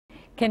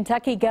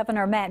Kentucky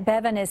Governor Matt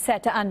Bevin is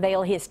set to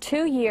unveil his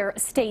 2-year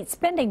state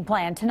spending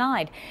plan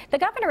tonight. The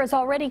governor is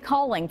already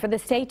calling for the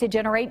state to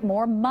generate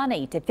more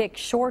money to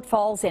fix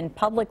shortfalls in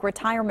public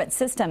retirement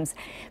systems,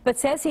 but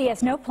says he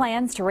has no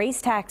plans to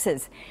raise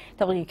taxes.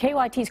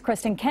 WKYT's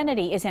Kristen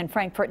Kennedy is in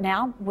Frankfort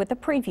now with a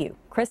preview.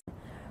 Kristen.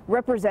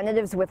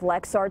 Representatives with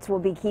LexArts will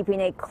be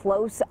keeping a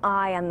close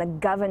eye on the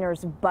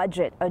governor's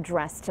budget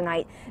address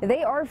tonight.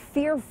 They are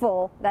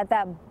fearful that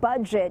that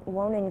budget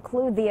won't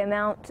include the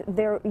amount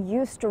they're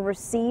used to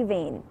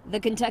receiving. The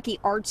Kentucky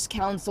Arts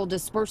Council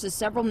disperses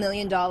several $1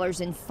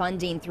 million in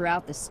funding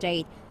throughout the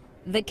state.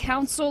 The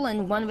council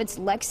and one of its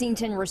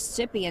Lexington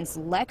recipients,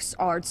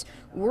 LexArts,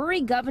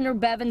 worry Governor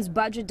Bevin's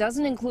budget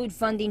doesn't include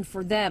funding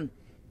for them.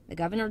 The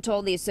governor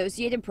told the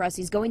Associated Press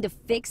he's going to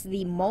fix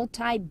the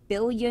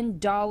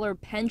multi-billion-dollar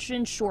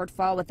pension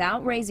shortfall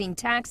without raising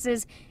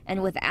taxes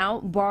and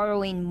without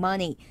borrowing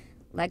money.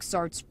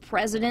 LexArts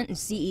president and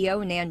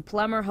CEO Nan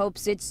Plummer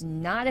hopes it's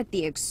not at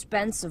the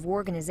expense of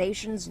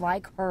organizations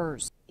like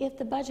hers. If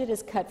the budget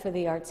is cut for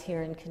the arts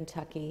here in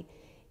Kentucky,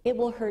 it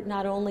will hurt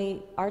not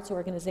only arts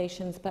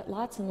organizations, but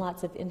lots and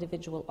lots of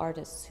individual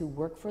artists who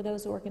work for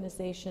those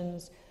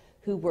organizations,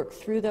 who work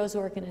through those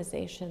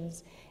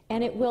organizations,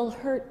 and it will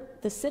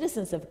hurt the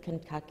citizens of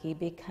Kentucky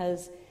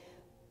because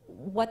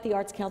what the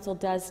Arts Council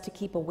does to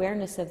keep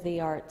awareness of the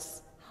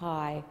arts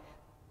high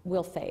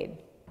will fade.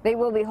 They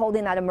will be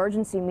holding that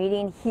emergency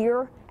meeting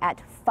here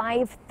at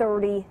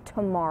 5:30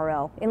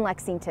 tomorrow in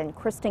Lexington.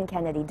 Kristen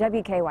Kennedy,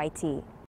 WKYT.